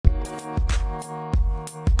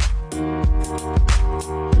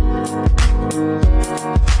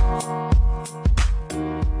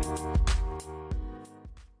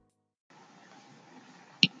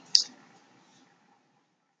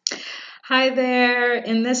Hi there.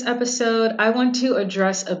 In this episode, I want to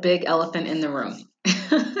address a big elephant in the room.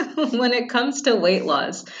 When it comes to weight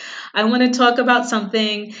loss, I want to talk about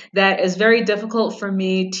something that is very difficult for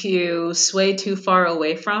me to sway too far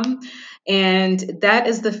away from. And that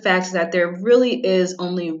is the fact that there really is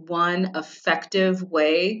only one effective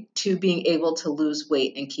way to being able to lose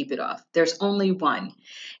weight and keep it off. There's only one.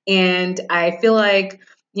 And I feel like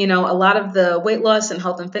a lot of the weight loss and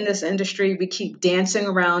health and fitness industry, we keep dancing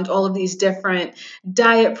around all of these different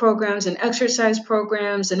diet programs and exercise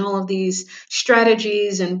programs and all of these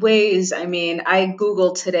strategies and ways. I mean, I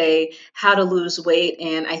Googled today how to lose weight,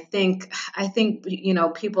 and I think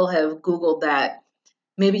people have Googled that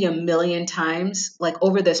maybe a million times, like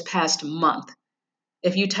over this past month.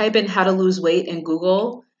 If you type in how to lose weight in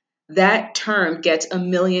Google, that term gets a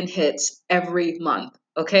million hits every month.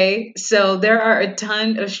 Okay. So there are a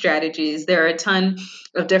ton of strategies. There are a ton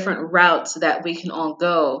of different routes that we can all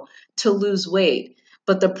go to lose weight.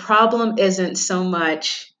 But the problem isn't so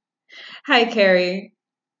much, hi, Carrie,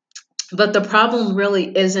 but the problem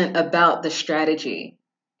really isn't about the strategy.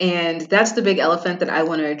 And that's the big elephant that I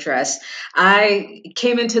want to address. I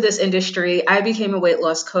came into this industry, I became a weight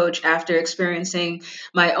loss coach after experiencing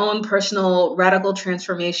my own personal radical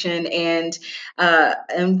transformation. And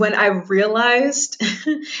when I realized,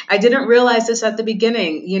 I didn't realize this at the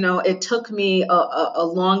beginning. It took me a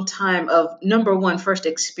long time of number one, first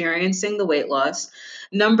experiencing the weight loss.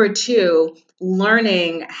 Number two,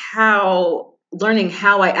 learning how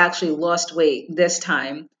I actually lost weight this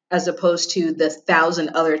time as opposed to the thousand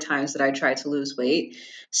other times that I tried to lose weight.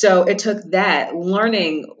 So it took that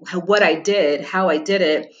learning what I did, how I did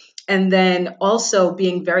it, and then also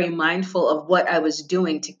being very mindful of what I was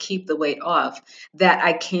doing to keep the weight off, that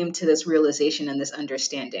I came to this realization and this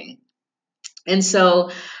understanding. And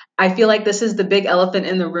so I feel like this is the big elephant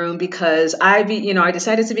in the room because I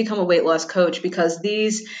decided to become a weight loss coach because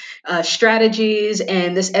these strategies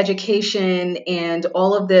and this education and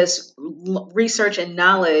all of this research and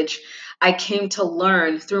knowledge I came to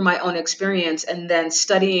learn through my own experience and then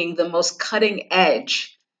studying the most cutting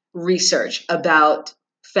edge research about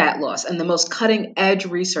fat loss and the most cutting edge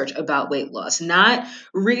research about weight loss, not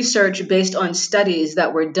research based on studies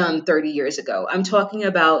that were done 30 years ago. I'm talking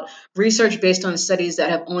about research based on studies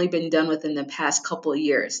that have only been done within the past couple of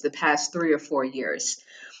years, the past 3 or 4 years.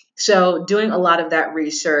 So, doing a lot of that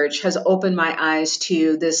research has opened my eyes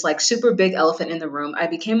to this like super big elephant in the room. I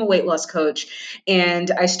became a weight loss coach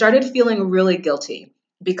and I started feeling really guilty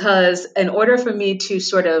because, in order for me to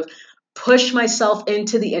sort of push myself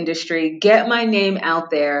into the industry, get my name out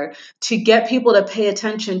there, to get people to pay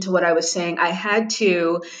attention to what I was saying, I had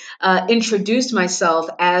to introduce myself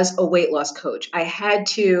as a weight loss coach. I had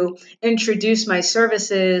to introduce my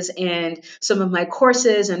services and some of my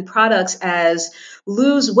courses and products as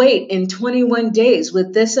lose weight in 21 days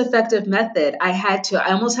with this effective method. I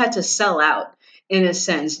almost had to sell out in a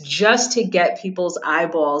sense just to get people's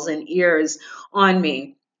eyeballs and ears on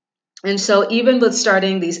me. And so, even with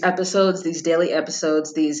starting these episodes, these daily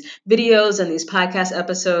episodes, these videos, and these podcast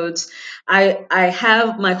episodes, I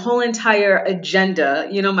have my whole entire agenda,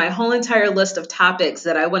 my whole entire list of topics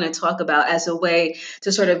that I want to talk about as a way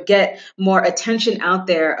to sort of get more attention out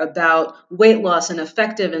there about weight loss and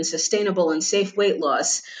effective and sustainable and safe weight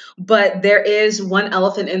loss. But there is one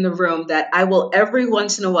elephant in the room that I will every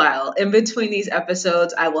once in a while, in between these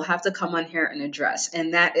episodes, I will have to come on here and address.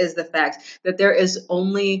 And that is the fact that there's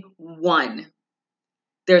only one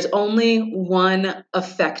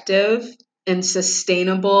effective and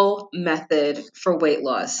sustainable method for weight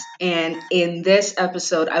loss. And in this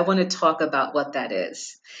episode, I want to talk about what that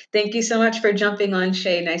is. Thank you so much for jumping on,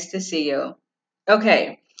 Shay. Nice to see you.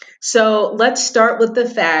 Okay, so let's start with the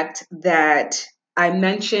fact that I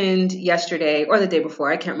mentioned yesterday or the day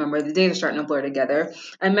before, I can't remember, the days are starting to blur together.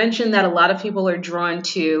 I mentioned that a lot of people are drawn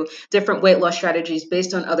to different weight loss strategies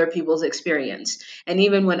based on other people's experience. And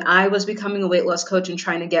even when I was becoming a weight loss coach and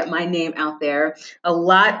trying to get my name out there, a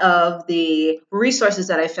lot of the resources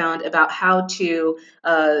that I found about how to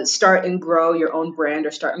start and grow your own brand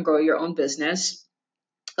or start and grow your own business,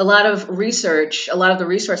 a lot of the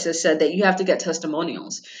resources said that you have to get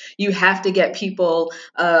testimonials. You have to get people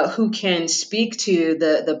who can speak to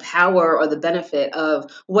the power or the benefit of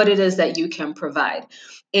what it is that you can provide.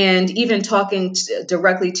 And even talking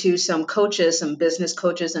directly to some coaches, some business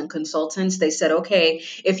coaches and consultants, they said, okay,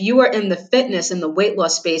 if you are in the fitness and the weight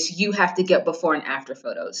loss space, you have to get before and after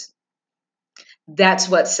photos. That's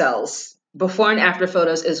what sells. Before and after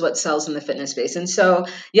photos is what sells in the fitness space. And so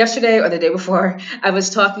yesterday or the day before, I was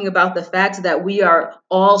talking about the fact that we are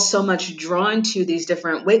all so much drawn to these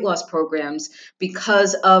different weight loss programs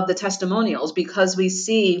because of the testimonials, because we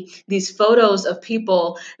see these photos of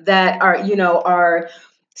people that are, are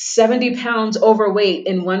 70 pounds overweight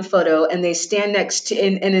in one photo, and they stand next to,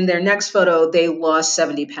 and in their next photo, they lost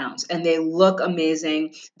 70 pounds and they look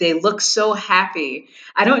amazing. They look so happy.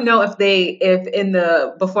 I don't know if in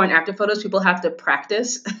the before and after photos, people have to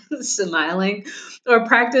practice smiling or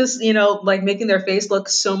practice, like making their face look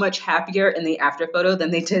so much happier in the after photo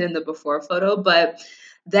than they did in the before photo. But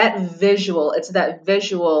it's that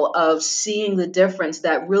visual of seeing the difference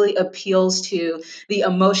that really appeals to the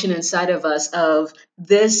emotion inside of us of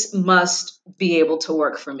this must be able to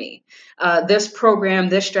work for me. This program,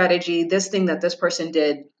 this strategy, this thing that this person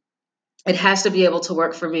did, it has to be able to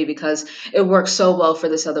work for me because it works so well for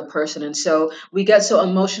this other person. And so we get so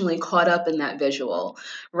emotionally caught up in that visual,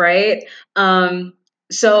 right?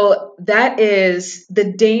 So that is the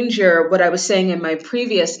danger. What I was saying in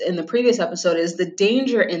the previous episode is the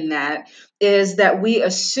danger in that is that we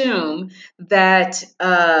assume that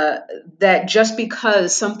that just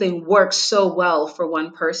because something works so well for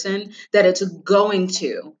one person, that it's going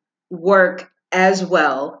to work as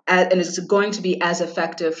well and it's going to be as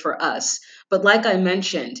effective for us. But like I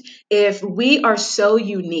mentioned, if we are so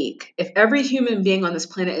unique, if every human being on this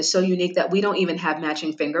planet is so unique that we don't even have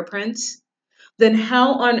matching fingerprints, then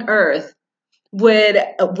how on earth would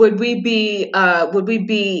we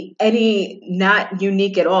be any not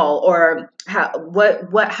unique at all, or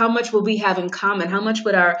how much would we have in common? How much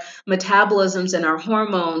would our metabolisms and our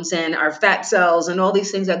hormones and our fat cells and all these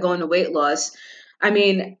things that go into weight loss, I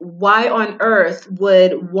mean, why on earth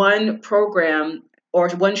would one program or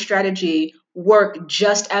one strategy work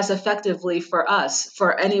just as effectively for us,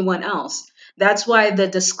 for anyone else? That's why the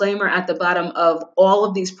disclaimer at the bottom of all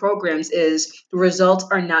of these programs is results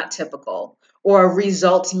are not typical, or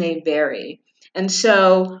results may vary. And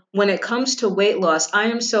so when it comes to weight loss, I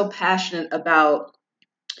am so passionate about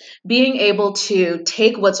being able to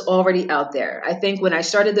take what's already out there. I think when I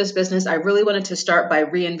started this business, I really wanted to start by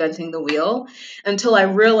reinventing the wheel until I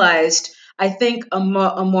realized I think a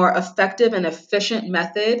more effective and efficient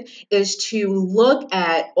method is to look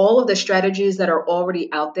at all of the strategies that are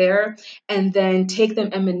already out there and then take them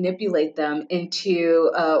and manipulate them into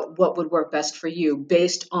what would work best for you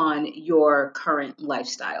based on your current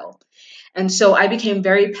lifestyle. And so I became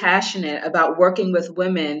very passionate about working with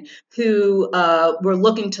women who were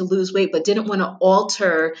looking to lose weight, but didn't want to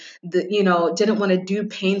alter didn't want to do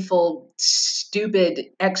painful, stupid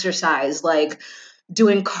exercise like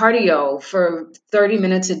doing cardio for 30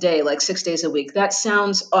 minutes a day, like 6 days a week. That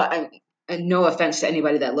sounds, and no offense to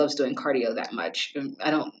anybody that loves doing cardio that much. I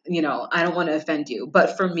don't want to offend you.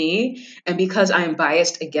 But for me, and because I am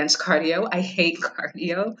biased against cardio, I hate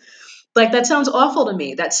cardio. Like that sounds awful to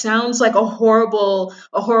me. That sounds like a horrible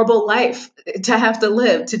life to have to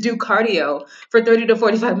live, to do cardio for 30 to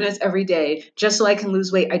 45 minutes every day just so I can lose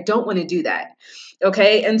weight. I don't want to do that.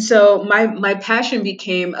 Okay? And so my passion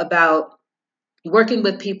became about working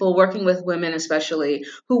with people, working with women especially,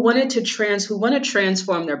 who want to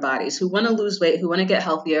transform their bodies, who want to lose weight, who want to get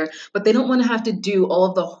healthier, but they don't want to have to do all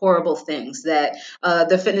of the horrible things that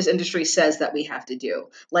the fitness industry says that we have to do,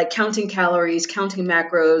 like counting calories, counting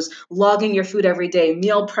macros, logging your food every day,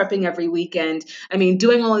 meal prepping every weekend. I mean,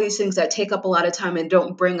 doing all of these things that take up a lot of time and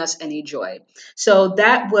don't bring us any joy. So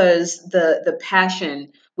that was the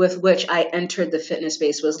passion with which I entered the fitness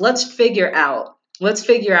space, was let's figure out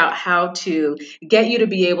how to get you to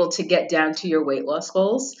be able to get down to your weight loss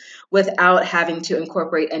goals without having to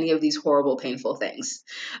incorporate any of these horrible, painful things.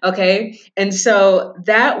 Okay. And so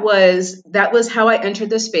that was how I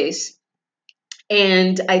entered the space.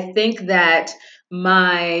 And I think that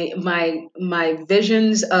my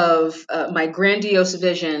visions of my grandiose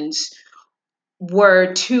visions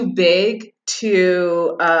were too big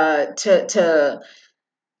to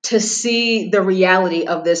see the reality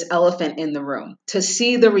of this elephant in the room, to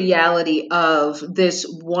see the reality of this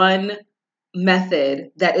one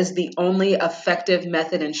method that is the only effective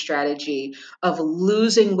method and strategy of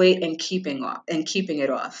losing weight and keeping it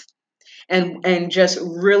off. And just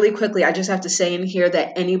really quickly, I just have to say in here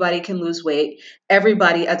that anybody can lose weight.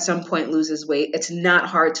 Everybody at some point loses weight. It's not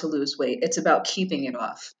hard to lose weight. It's about keeping it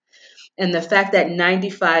off. And the fact that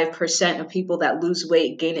 95% of people that lose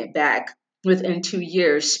weight gain it back within 2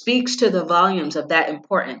 years speaks to the volumes of that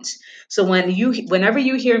importance. So whenever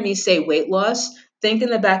you hear me say weight loss, think in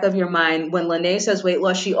the back of your mind, when Lene says weight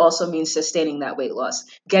loss, she also means sustaining that weight loss,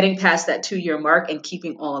 getting past that 2-year mark and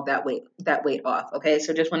keeping all of that weight off. Okay.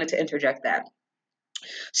 So just wanted to interject that.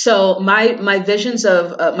 So my visions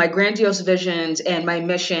of my grandiose visions and my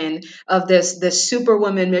mission of this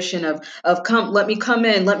superwoman mission of come, let me come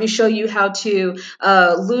in, let me show you how to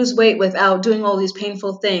lose weight without doing all these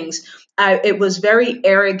painful things. It was very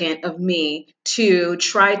arrogant of me to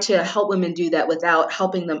try to help women do that without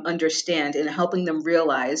helping them understand and helping them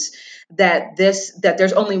realize that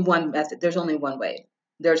there's only one method, there's only one way.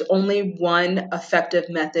 There's only one effective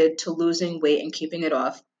method to losing weight and keeping it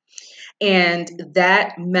off, and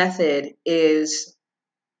that method is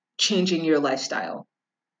changing your lifestyle,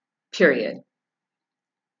 period.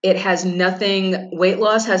 It has nothing, weight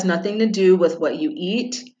loss has nothing to do with what you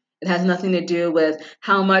eat. It has nothing to do with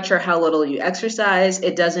how much or how little you exercise.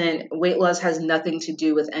 Weight loss has nothing to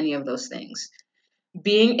do with any of those things.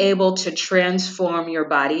 Being able to transform your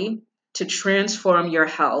body, to transform your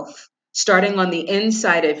health, starting on the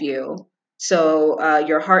inside of you. So,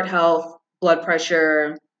 your heart health, blood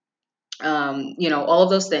pressure, all of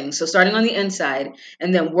those things. So starting on the inside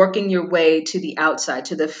and then working your way to the outside,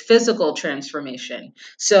 to the physical transformation.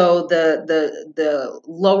 So the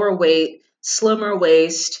lower weight, slimmer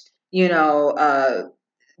waist,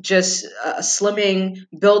 just slimming,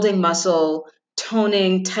 building muscle,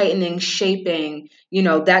 toning, tightening, shaping,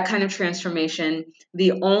 that kind of transformation.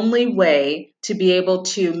 The only way to be able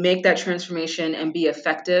to make that transformation and be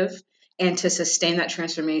effective and to sustain that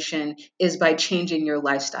transformation is by changing your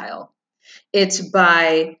lifestyle. It's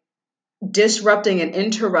by disrupting and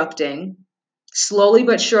interrupting slowly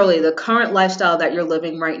but surely the current lifestyle that you're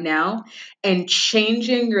living right now and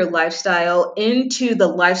changing your lifestyle into the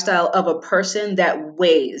lifestyle of a person that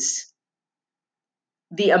weighs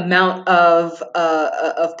the amount of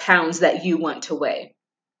pounds that you want to weigh.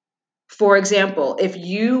 For example, if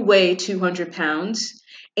you weigh 200 pounds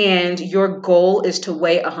and your goal is to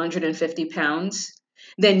weigh 150 pounds,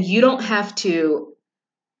 then you don't have to.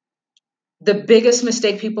 The biggest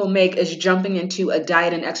mistake people make is jumping into a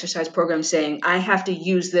diet and exercise program saying, I have to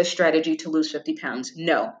use this strategy to lose 50 pounds.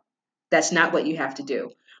 No, that's not what you have to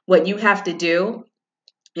do. What you have to do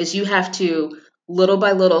is you have to little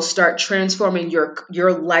by little start transforming your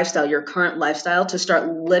lifestyle, your current lifestyle, to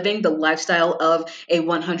start living the lifestyle of a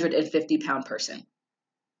 150-pound person.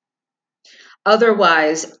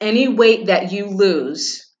 Otherwise, any weight that you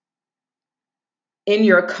lose in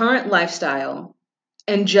your current lifestyle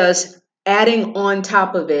and just adding on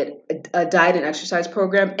top of it a diet and exercise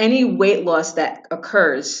program, any weight loss that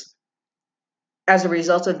occurs as a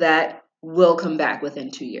result of that will come back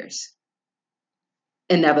within 2 years.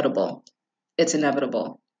 Inevitable. It's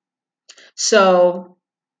inevitable. So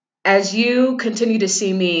as you continue to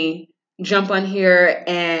see me jump on here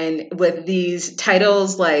and with these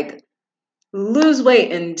titles like lose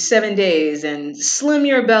weight in 7 days and slim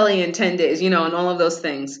your belly in 10 days, and all of those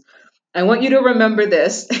things, I want you to remember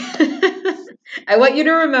this. I want you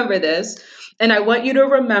to remember this. And I want you to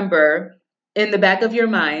remember in the back of your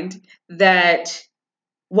mind that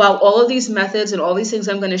while all of these methods and all these things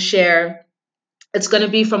I'm going to share, it's going to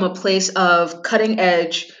be from a place of cutting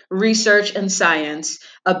edge research and science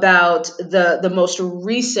about the most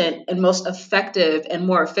recent and most effective and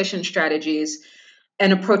more efficient strategies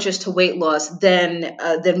and approaches to weight loss than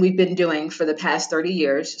we've been doing for the past 30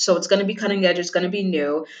 years. So it's going to be cutting edge, it's going to be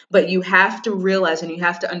new, but you have to realize and you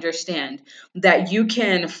have to understand that you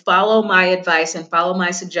can follow my advice and follow my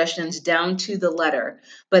suggestions down to the letter.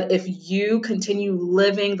 But if you continue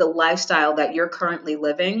living the lifestyle that you're currently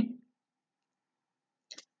living,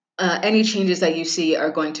 any changes that you see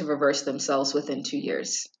are going to reverse themselves within 2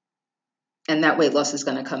 years. And that weight loss is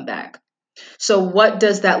going to come back. So what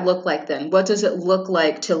does that look like then? What does it look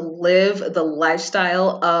like to live the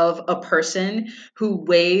lifestyle of a person who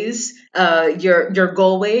weighs your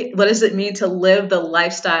goal weight? What does it mean to live the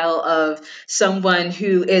lifestyle of someone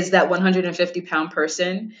who is that 150-pound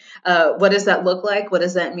person? What does that look like? What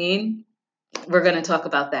does that mean? We're going to talk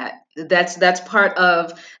about that. That's part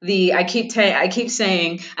of the I keep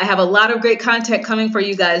saying I have a lot of great content coming for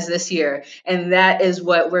you guys this year, and that is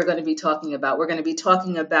what we're going to be talking about. We're going to be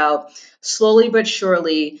talking about slowly but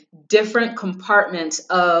surely different compartments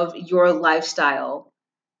of your lifestyle,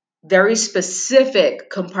 very specific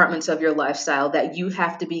compartments of your lifestyle that you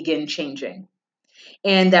have to begin changing.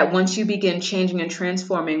 And that once you begin changing and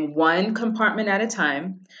transforming one compartment at a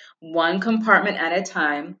time,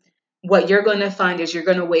 what you're going to find is you're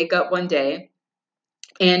going to wake up one day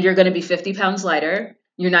and you're going to be 50 pounds lighter.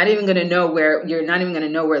 You're not even going to know where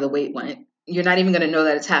the weight went. You're not even going to know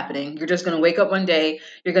that it's happening. You're just going to wake up one day,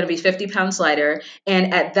 you're going to be 50 pounds lighter.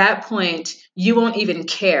 And at that point, you won't even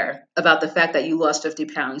care about the fact that you lost 50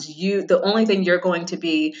 pounds. The only thing you're going to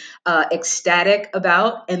be ecstatic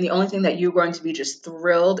about, and the only thing that you're going to be just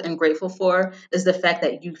thrilled and grateful for, is the fact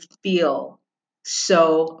that you feel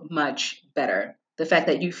so much better. The fact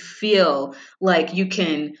that you feel like you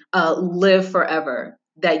can live forever,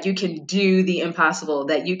 that you can do the impossible,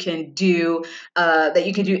 that you can do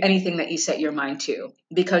anything that you set your mind to.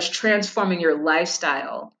 Because transforming your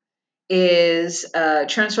lifestyle,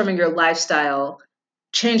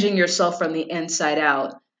 changing yourself from the inside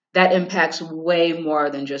out. That impacts way more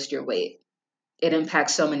than just your weight. It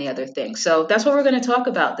impacts so many other things. So that's what we're going to talk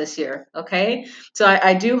about this year. Okay. So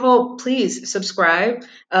I do hope, please subscribe,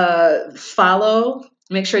 follow,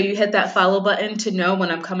 make sure you hit that follow button to know when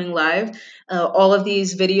I'm coming live. All of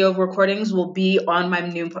these video recordings will be on my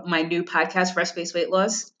new podcast, Rest Based Weight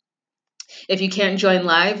Loss. If you can't join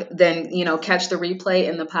live, then catch the replay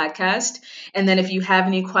in the podcast. And then if you have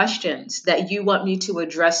any questions that you want me to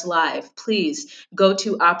address live, please go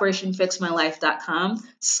to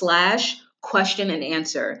operationfixmylife.com/question and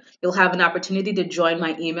answer. You'll have an opportunity to join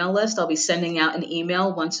my email list. I'll be sending out an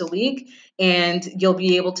email once a week, and you'll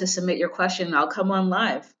be able to submit your question, and I'll come on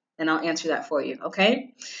live and I'll answer that for you.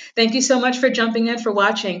 Okay. Thank you so much for jumping in, for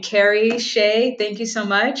watching. Carrie, Shay, thank you so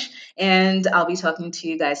much. And I'll be talking to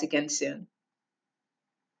you guys again soon.